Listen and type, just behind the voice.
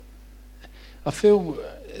I feel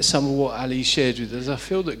some of what Ali shared with us, I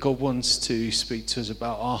feel that God wants to speak to us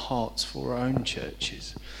about our hearts for our own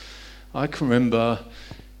churches. I can remember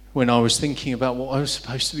when I was thinking about what I was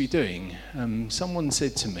supposed to be doing, someone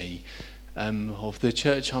said to me, of the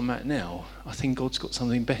church I'm at now, I think God's got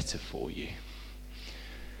something better for you.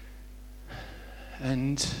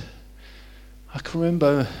 And I can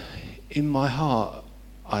remember in my heart,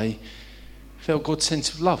 I felt God's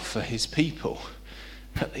sense of love for his people.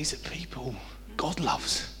 But these are people God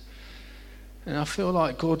loves. And I feel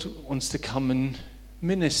like God wants to come and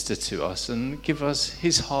minister to us and give us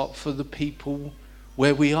his heart for the people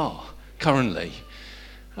where we are currently.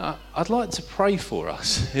 I'd like to pray for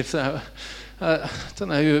us. If that, I don't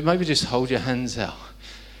know, maybe just hold your hands out.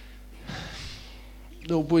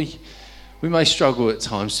 Lord, we may struggle at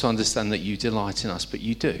times to understand that you delight in us, but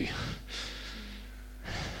you do.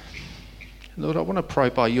 Lord, I want to pray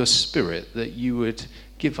by your Spirit that you would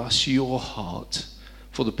give us your heart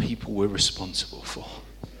for the people we're responsible for.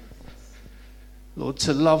 Lord,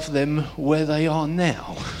 to love them where they are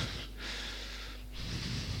now,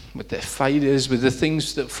 with their failures, with the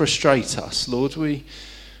things that frustrate us. Lord, we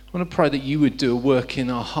want to pray that you would do a work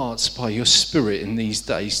in our hearts by your Spirit in these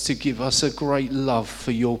days to give us a great love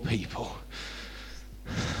for your people.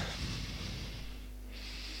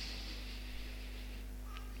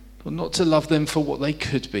 But not to love them for what they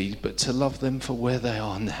could be, but to love them for where they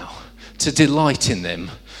are now. To delight in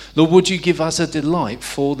them. Lord, would you give us a delight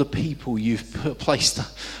for the people you've placed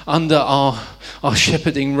under our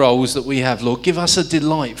shepherding roles that we have, Lord. Give us a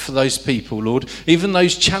delight for those people, Lord. Even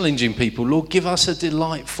those challenging people, Lord, give us a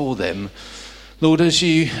delight for them. Lord, as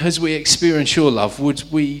we experience your love, would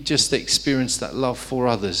we just experience that love for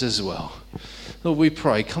others as well? Lord, we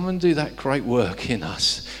pray, come and do that great work in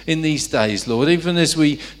us in these days, Lord. Even as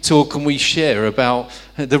we talk and we share about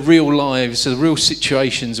the real lives, the real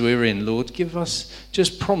situations we're in, Lord,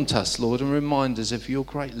 just prompt us, Lord, and remind us of your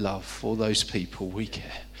great love for those people we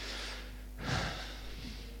care.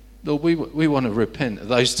 Lord, we want to repent of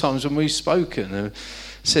those times when we've spoken and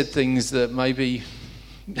said things that maybe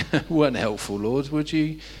weren't helpful, Lord.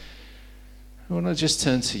 I want to just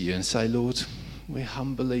turn to you and say, Lord, we're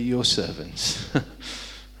humbly your servants,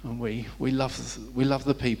 and we love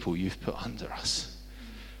the people you've put under us.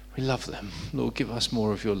 We love them. Lord, give us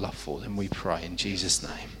more of your love for them, we pray in Jesus'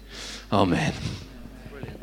 name. Amen.